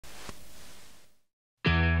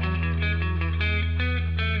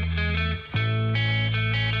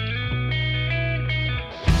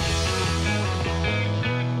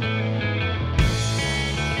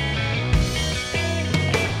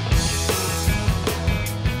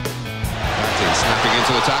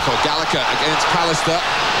for the tackle. Gallagher against Pallister.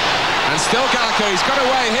 And still Gallagher, he's got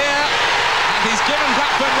away here. And he's given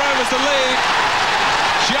Blackburn Rovers the lead,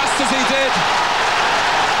 just as he did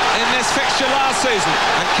in this fixture last season.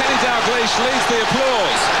 And Kenny Dalglish leads the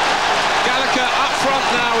applause. Gallagher up front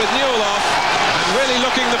now with Newell off, and really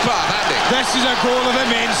looking the part, Andy. This is a goal of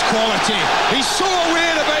immense quality. He's so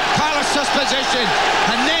aware about Pallister's position,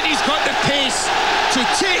 and then he's got the pace to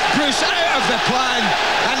take Bruce out of the plan,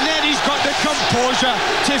 and then he's got the composure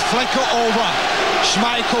to flick it over.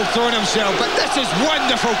 Schmeichel throwing himself, but this is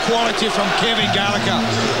wonderful quality from Kevin Gallagher.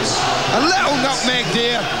 A little nutmeg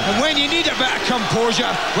there, and when you need a bit of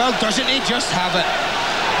composure, well, doesn't he just have it?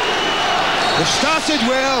 They've started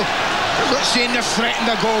well. I'm not saying they've threatened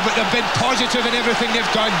a goal, but they've been positive in everything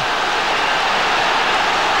they've done.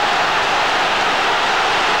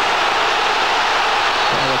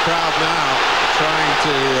 Well, the crowd now trying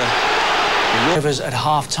to... Rovers at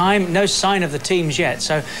half-time. No sign of the teams yet,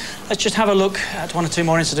 so let's just have a look at one or two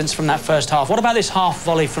more incidents from that first half. What about this half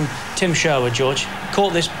volley from Tim Sherwood, George?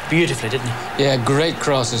 Caught this beautifully, didn't he? Yeah, great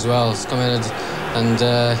cross as well. It's come in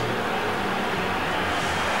and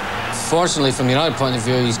fortunately, from United point of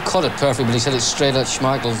view, he's cut it perfectly, but he's hit it straight at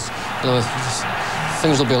Schmeichel's.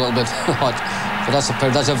 Things will be a little bit hot, but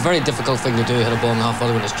that's a very difficult thing to do, hit a ball in half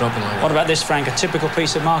volley when it's dropping like that. What about this, Frank? A typical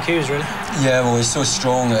piece of Mark Hughes, really? Yeah, well, he's so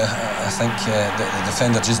strong. I think the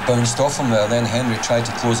defender just bounced off him there. Then Henry tried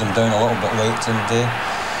to close him down a little bit late, and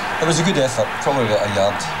it was a good effort, probably about a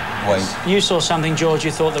yard wide. You saw something, George,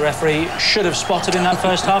 you thought the referee should have spotted in that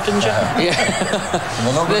first half, didn't you? Yeah.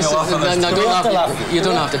 We're not going to laugh on this. You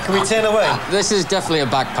don't have to. Can we turn away? This is definitely a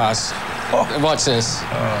back pass. Watch this.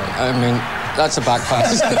 I mean, that's a back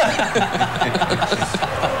pass.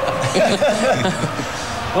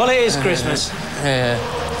 Well, it is Christmas. Yeah.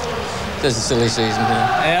 This is a silly season.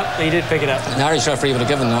 Yeah, he did pick it up. An Irish referee would have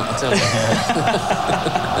given that, I tell you.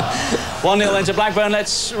 1-0 into Blackburn.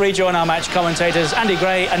 Let's rejoin our match commentators, Andy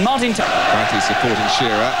Gray and Martin. Frankly supporting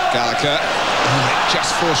Shearer. Gallagher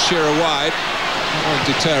just forced Shearer wide. That won't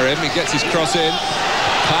deter him. He gets his cross in.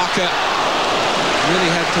 Parker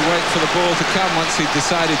really had to wait for the ball to come once he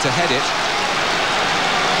decided to head it.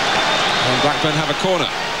 And Blackburn have a corner.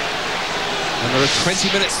 And there are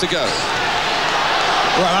 20 minutes to go.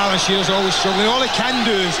 Well, Alan Shearer's always struggling. All he can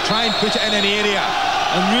do is try and put it in an area,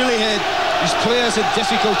 and really his players had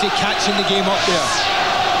difficulty catching the game up there.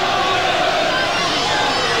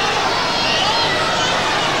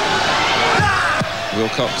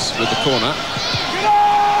 Wilcox with the corner.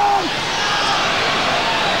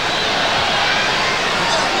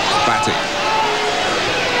 Batting.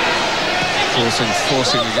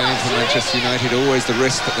 Forcing again from Manchester United. Always the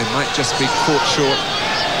risk that they might just be caught short.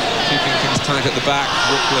 Keeping things tight at the back.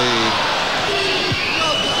 Ripley,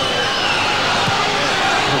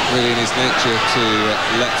 not really in his nature to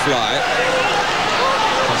let fly.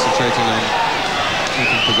 Concentrating on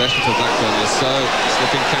keeping possession for Blackburn. So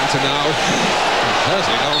slipping counter now.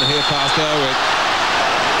 Hurtling on here past Irwin.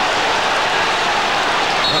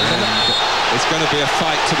 And it's going to be a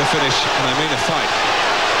fight to the finish, and I mean a fight.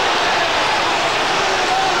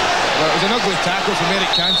 Well, it was an ugly tackle from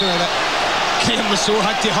Eric Cantona that Graham Rousseau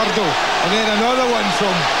had to hurdle, and then another one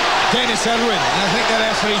from Dennis Irwin, and I think the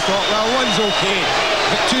referee thought, well, one's okay,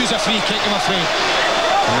 but two's a free kick, I'm afraid.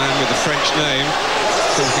 The man with the French name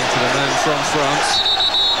talking to the man from France,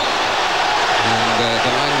 and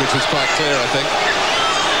the language was quite clear, I think.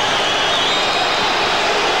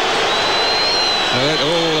 It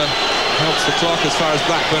all helps the clock as far as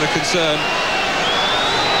Blackburn are concerned.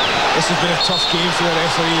 This has been a tough game for the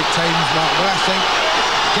referee at times, Mark, but I think,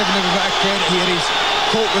 giving him a bit of credit here, he's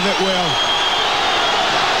coped with it well.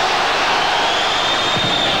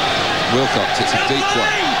 Wilcox, it's a deep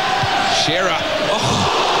one. Shearer. Oh.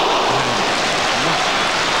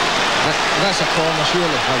 That's a corner, surely.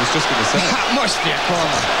 I was just going to say. That must be a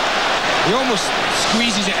corner. He almost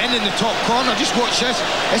squeezes it in the top corner. Just watch this.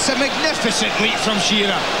 It's a magnificent leap from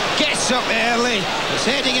Shearer. Gets up early. It's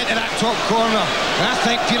heading into that top corner. And I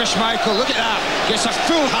think Peter Schmeichel, look at that, gets a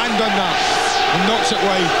full hand on that and knocks it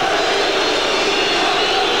wide.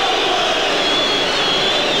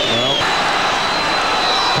 Well,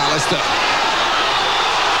 Pallister.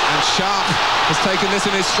 And Sharp has taken this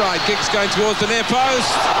in his stride. Giggs going towards the near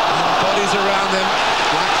post. And bodies around him.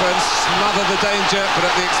 Blackburn smother the danger, but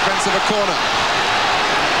at the expense of a corner.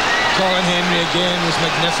 Colin Henry again was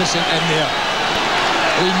magnificent in there.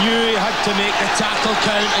 He knew he had to make the tackle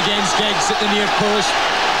count against Giggs at the near post,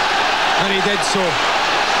 and he did so.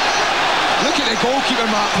 Look at the goalkeeper,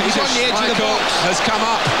 Mark. He's on the edge of the box. Has come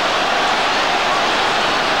up.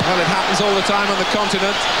 Well, it happens all the time on the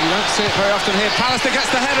continent. You don't see it very often here. Pallister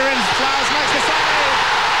gets the header in. Flowers makes the save.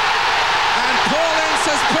 And Paul Ince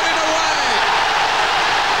has put it away.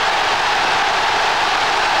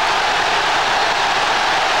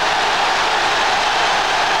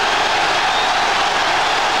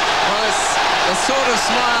 Well, it's the sort of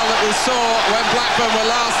smile that we saw when Blackburn were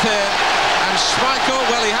last here. And Schmeichel,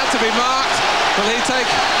 well, he had to be marked. Will he take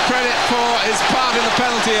credit for his part in the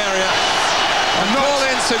penalty area? And Paul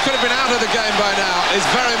Ince, who could have been out of the game by now, is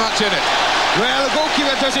very much in it. Well, the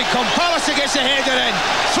goalkeeper doesn't come. Pallister gets the header in.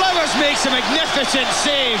 Flowers makes a magnificent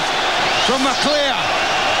save from McClare.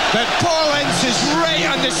 But Paul Ince is right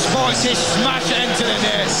on the spot to smash it into the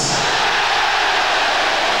net.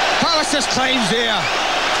 Pallister's climbs there.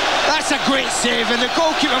 That's a great save. And the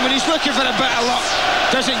goalkeeper, when he's looking for a bit of luck,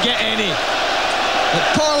 doesn't get any. But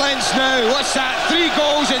Paul Ince now, what's that? 3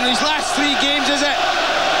 goals in his last 3 games, is it?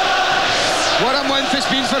 What a month it's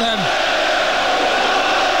been for him.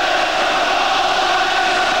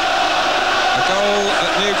 A goal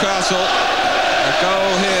at Newcastle, a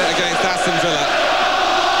goal here against Aston Villa,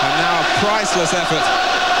 and now a priceless effort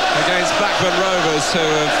against Blackburn Rovers, who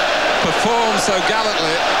have performed so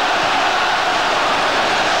gallantly.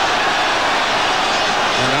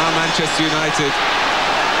 And now Manchester United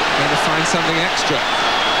going to find something extra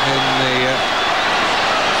in the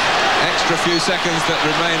extra few seconds that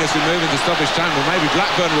remain as we move into stoppage time. Well, maybe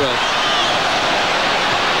Blackburn will.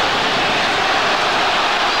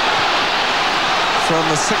 From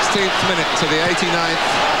the 16th minute to the 89th,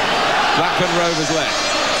 Blackburn Rovers led.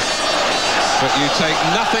 But you take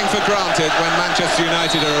nothing for granted when Manchester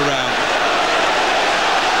United are around.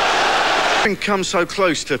 Having come so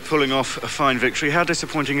close to pulling off a fine victory, how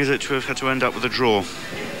disappointing is it to have had to end up with a draw?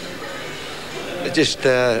 Just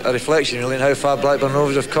a reflection really on how far Blackburn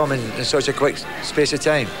Rovers have come in such a quick space of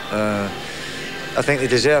time. I think they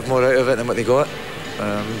deserve more out of it than what they got,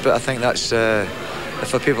 but I think that's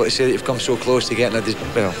for people to say that you've come so close to getting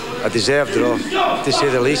a deserved draw, to say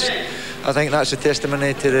the least. I think that's a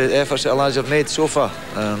testimony to the efforts that the lads have made so far.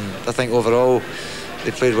 I think overall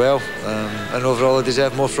they played well, and overall they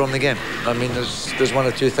deserve more from the game. I mean, there's 1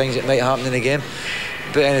 or 2 things that might happen in the game,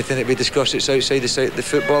 but anything that we discuss that's outside the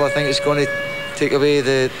football, I think it's going to take away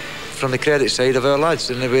from the credit side of our lads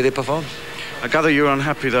and the way they perform. I gather you're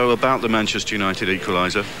unhappy though about the Manchester United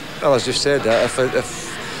equaliser. Well, as you've said, that if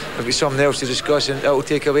there's something else to discuss, and it'll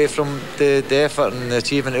take away from the effort and the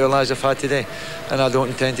achievement our lads have had today, and I don't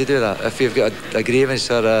intend to do that. If you've got a grievance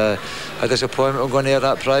or a disappointment, I'm going to air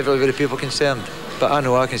that privately with the people concerned. But I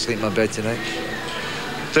know I can sleep in my bed tonight.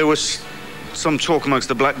 There was some talk amongst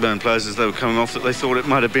the Blackburn players as they were coming off that they thought it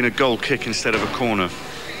might have been a goal kick instead of a corner.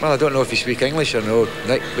 Well, I don't know if you speak English or no,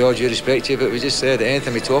 Nick, with all due respect to you, but we just said that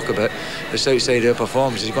anything we talk about that's outside their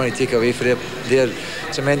performance is going to take away from their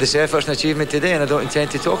tremendous efforts and achievement today, and I don't intend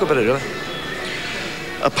to talk about it, really.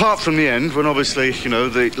 Apart from the end, when obviously, you know,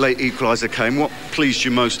 the late equaliser came, what pleased you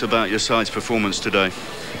most about your side's performance today?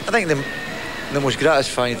 I think the most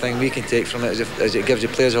gratifying thing we can take from it is it gives the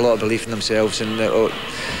players a lot of belief in themselves, and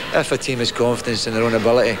if a team has confidence in their own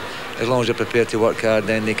ability, as long as they're prepared to work hard,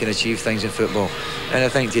 then they can achieve things in football. And I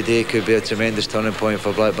think today could be a tremendous turning point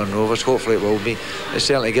for Blackburn Rovers. Hopefully it will be. It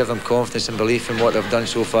certainly gives them confidence and belief in what they've done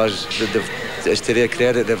so far. It's to their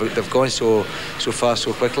credit they've gone so far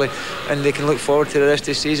so quickly, and they can look forward to the rest of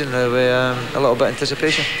the season with a little bit of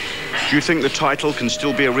anticipation. Do you think the title can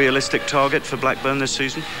still be a realistic target for Blackburn this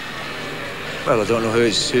season? Well, I don't know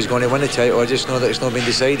who's going to win the title. I just know that it's not been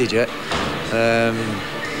decided yet.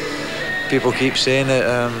 People keep saying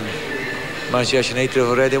that Manchester United have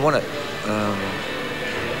already won it.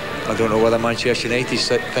 I don't know whether Manchester United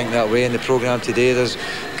think that way. In the programme today there's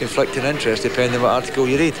conflicting interest depending on what article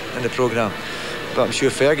you read in the programme. But I'm sure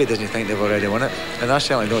Fergie doesn't think they've already won it, and I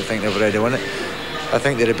certainly don't think they've already won it. I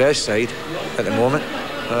think they're the best side at the moment,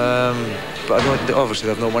 but obviously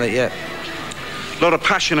they've not won it yet. A lot of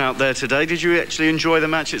passion out there today. Did you actually enjoy the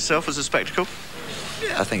match itself as a spectacle?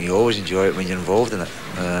 Yeah, I think you always enjoy it when you're involved in it.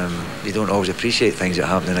 You don't always appreciate things that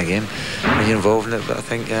happen in a game when you're involved in it, but I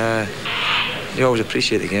think you always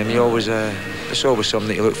appreciate the game. You always, it's always something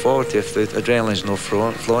that you look forward to. If the adrenaline's not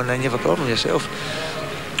flowing, then you have a problem yourself.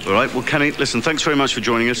 All right, well, Kenny, listen, thanks very much for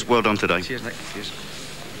joining us. Well done today. Cheers, Nick. Cheers.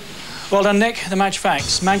 Well done, Nick. The match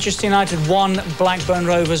facts. Manchester United 1, Blackburn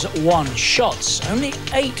Rovers 1. Shots, only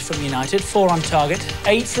 8 from United, 4 on target.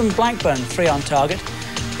 8 from Blackburn, 3 on target.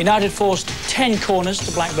 United forced 10 corners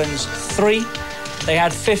to Blackburn's 3. They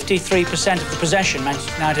had 53% of the possession.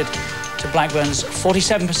 Manchester United to Blackburn's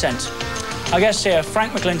 47%. Our guests here,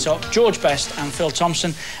 Frank McClintock, George Best and Phil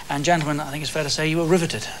Thompson. And gentlemen, I think it's fair to say you were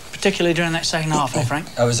riveted, particularly during that second half, Frank?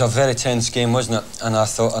 It was a very tense game, wasn't it? And I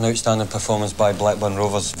thought an outstanding performance by Blackburn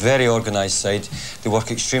Rovers. Very organised side. They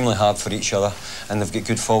work extremely hard for each other, and they've got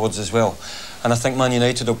good forwards as well. And I think Man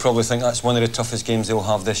United will probably think that's one of the toughest games they'll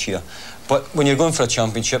have this year. But when you're going for a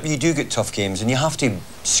championship, you do get tough games, and you have to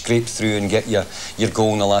scrape through and get your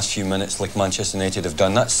goal in the last few minutes, like Manchester United have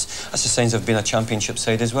done. That's the signs of being a championship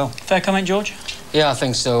side as well. Fair comment, George? Yeah, I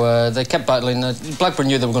think so. They kept battling. Blackburn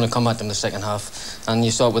knew they were going to come at them the second half, and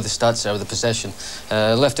you saw it with the stats there, with the possession.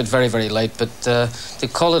 Left it very, very light, but to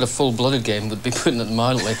call it a full-blooded game would be putting it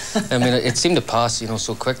mildly. I mean, it seemed to pass, you know,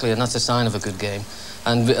 so quickly, and that's a sign of a good game.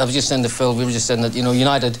 And I was just saying to Phil, we were just saying that, you know,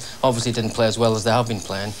 United obviously didn't play as well as they have been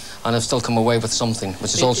playing, and have still come away with something,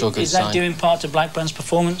 which is also a good sign. Is that due in part to Blackburn's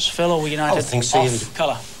performance, Phil, or were United off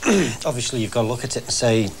colour? Obviously, you've got to look at it and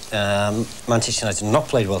say Manchester United have not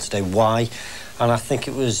played well today. Why? And I think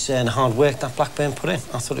it was hard work that Blackburn put in.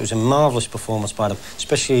 I thought it was a marvellous performance by them,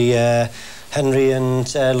 especially Henry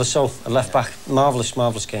and Lasso, a left-back. Marvellous,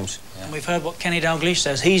 marvellous games. Yeah. And we've heard what Kenny Dalglish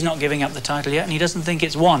says. He's not giving up the title yet, and he doesn't think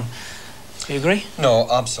it's won. Do you agree? No,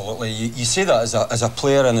 absolutely. You say that as a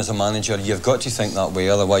player and as a manager, you've got to think that way,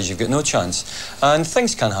 otherwise you've got no chance. And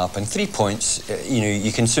things can happen. 3 points, you know,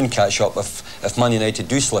 you can soon catch up. If Man United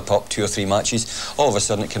do slip up 2 or 3 matches, all of a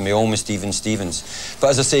sudden it can be almost even Stevens. But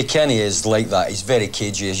as I say, Kenny is like that. He's very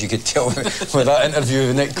cagey, as you could tell with that interview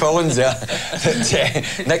with Nick Collins there.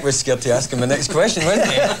 Nick was scared to ask him the next question,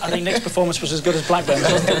 wasn't he? I think Nick's performance was as good as Blackburn's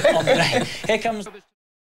on the day. Here comes...